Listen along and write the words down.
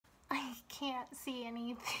can't see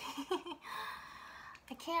anything.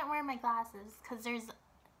 I can't wear my glasses because there's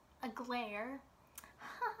a glare.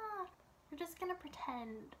 We're just gonna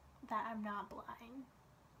pretend that I'm not blind.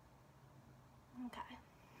 Okay.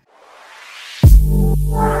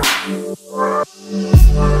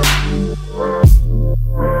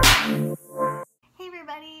 Hey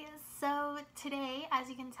everybody, so today, as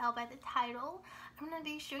you can tell by the title, I'm gonna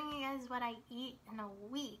be showing you guys what I eat in a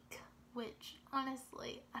week, which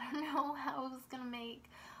honestly, I don't know how I was gonna make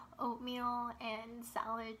oatmeal and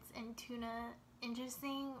salads and tuna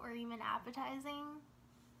interesting or even appetizing,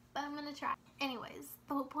 but I'm gonna try. Anyways,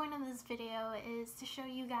 the whole point of this video is to show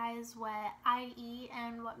you guys what I eat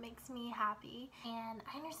and what makes me happy. And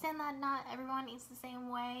I understand that not everyone eats the same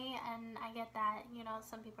way, and I get that, you know,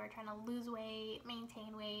 some people are trying to lose weight,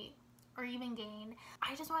 maintain weight, or even gain.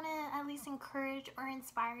 I just want to at least encourage or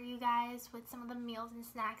inspire you guys with some of the meals and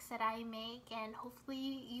snacks that I make, and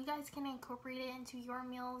hopefully you guys can incorporate it into your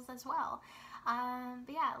meals as well.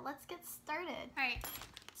 But yeah, let's get started. Alright,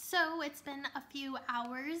 so it's been a few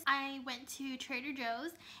hours. I went to Trader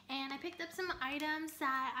Joe's and I picked up some items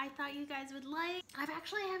that I thought you guys would like. I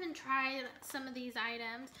haven't tried some of these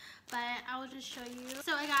items, but I will just show you.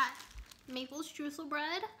 So I got maple streusel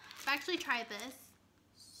bread. I've actually tried this.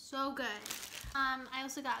 So good. I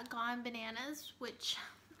also got Gone Bananas, which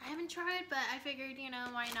I haven't tried, but I figured, you know,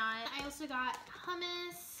 why not. I also got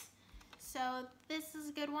hummus. So this is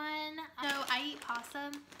a good one. So I eat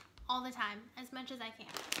pasta all the time, as much as I can.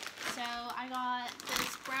 So I got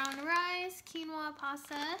this brown rice quinoa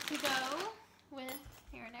pasta to go with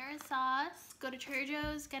marinara sauce. Go to Trader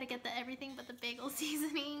Joe's, gotta get the everything but the bagel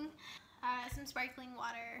seasoning. Some sparkling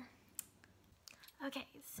water. Okay,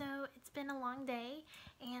 so it's been a long day,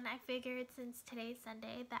 and I figured since today's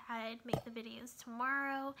Sunday that I'd make the videos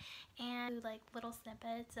tomorrow and do like little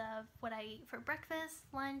snippets of what I eat for breakfast,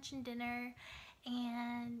 lunch, and dinner.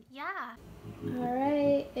 And yeah.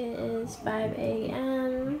 Alright, it is 5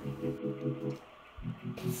 a.m.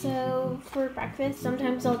 So for breakfast,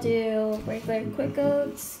 sometimes I'll do regular quick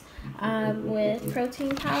oats with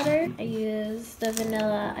protein powder. I use the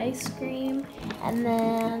vanilla ice cream, and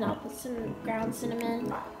then I'll put some ground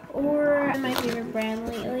cinnamon. Or my favorite brand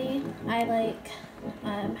lately, I like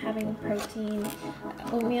having protein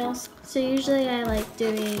oatmeal. So usually I like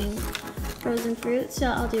doing frozen fruit, so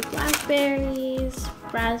I'll do blackberries,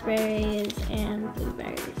 raspberries, and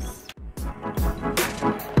blueberries.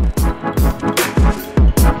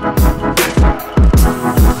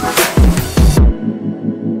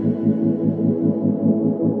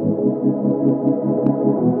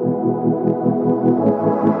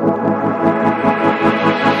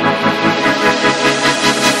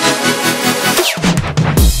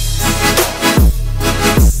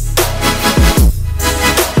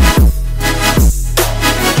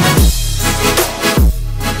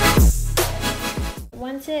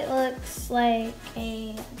 Once it looks like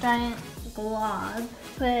a giant glob,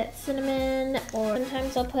 put cinnamon, or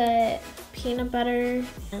sometimes I'll put peanut butter,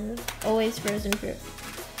 and always frozen fruit.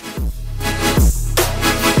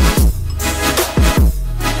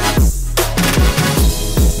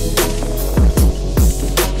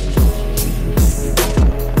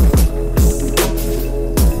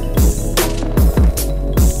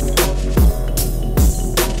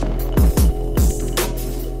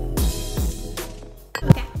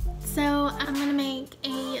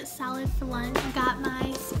 For lunch, I got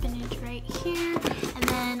my spinach right here, and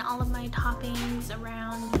then all of my toppings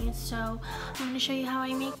around me. So I'm going to show you how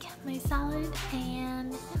I make my salad,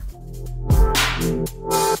 and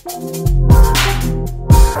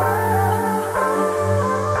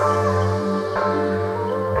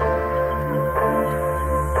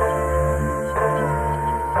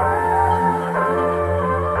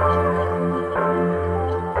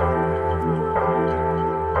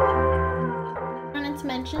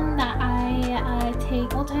mention that I take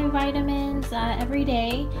multivitamins every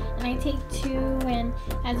day, and I take 2, and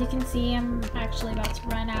as you can see, I'm actually about to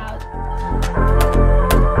run out.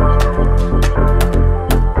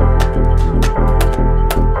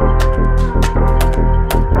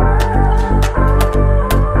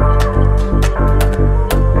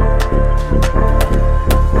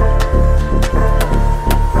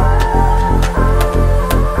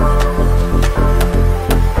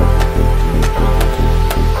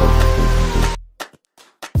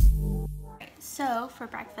 So for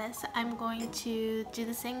breakfast, I'm going to do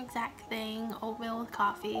the same exact thing, oatmeal with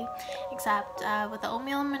coffee, except with the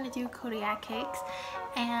oatmeal I'm going to do Kodiak cakes,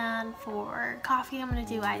 and for coffee I'm going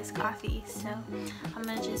to do iced coffee. So I'm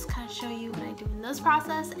going to just kind of show you what I do in this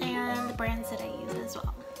process and the brands that I use as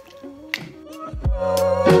well.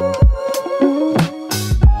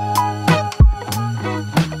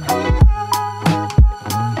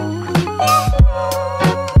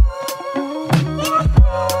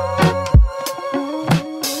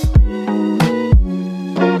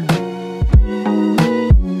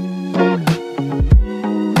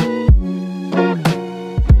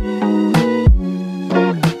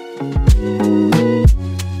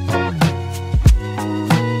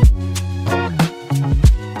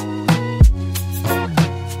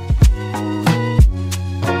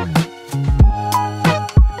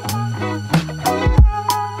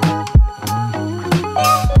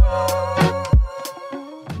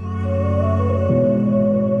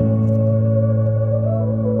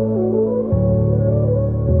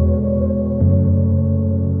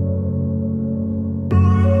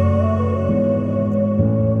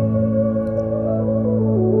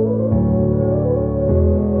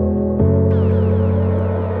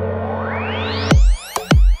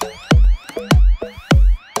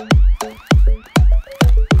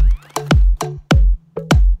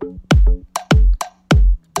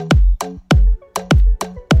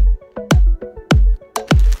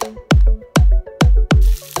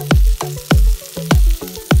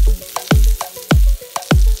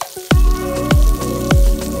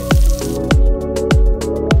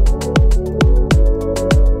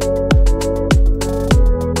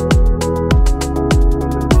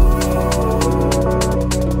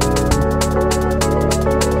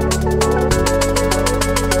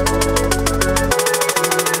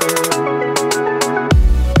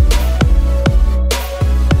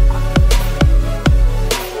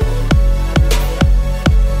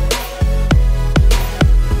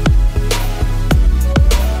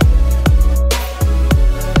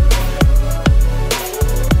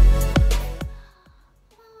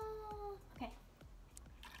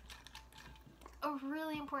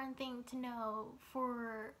 to know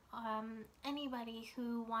for anybody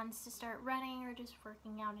who wants to start running or just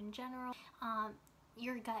working out in general.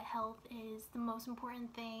 Your gut health is the most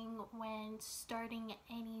important thing when starting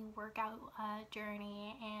any workout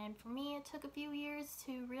journey, and for me it took a few years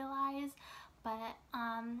to realize, but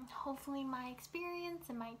hopefully my experience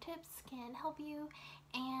and my tips can help you,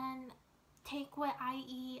 and take what I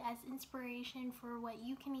eat as inspiration for what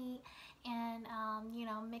you can eat, and you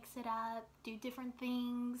know, mix it up, do different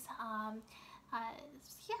things.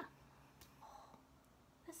 Yeah,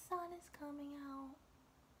 the sun is coming out.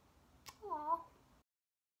 Aww.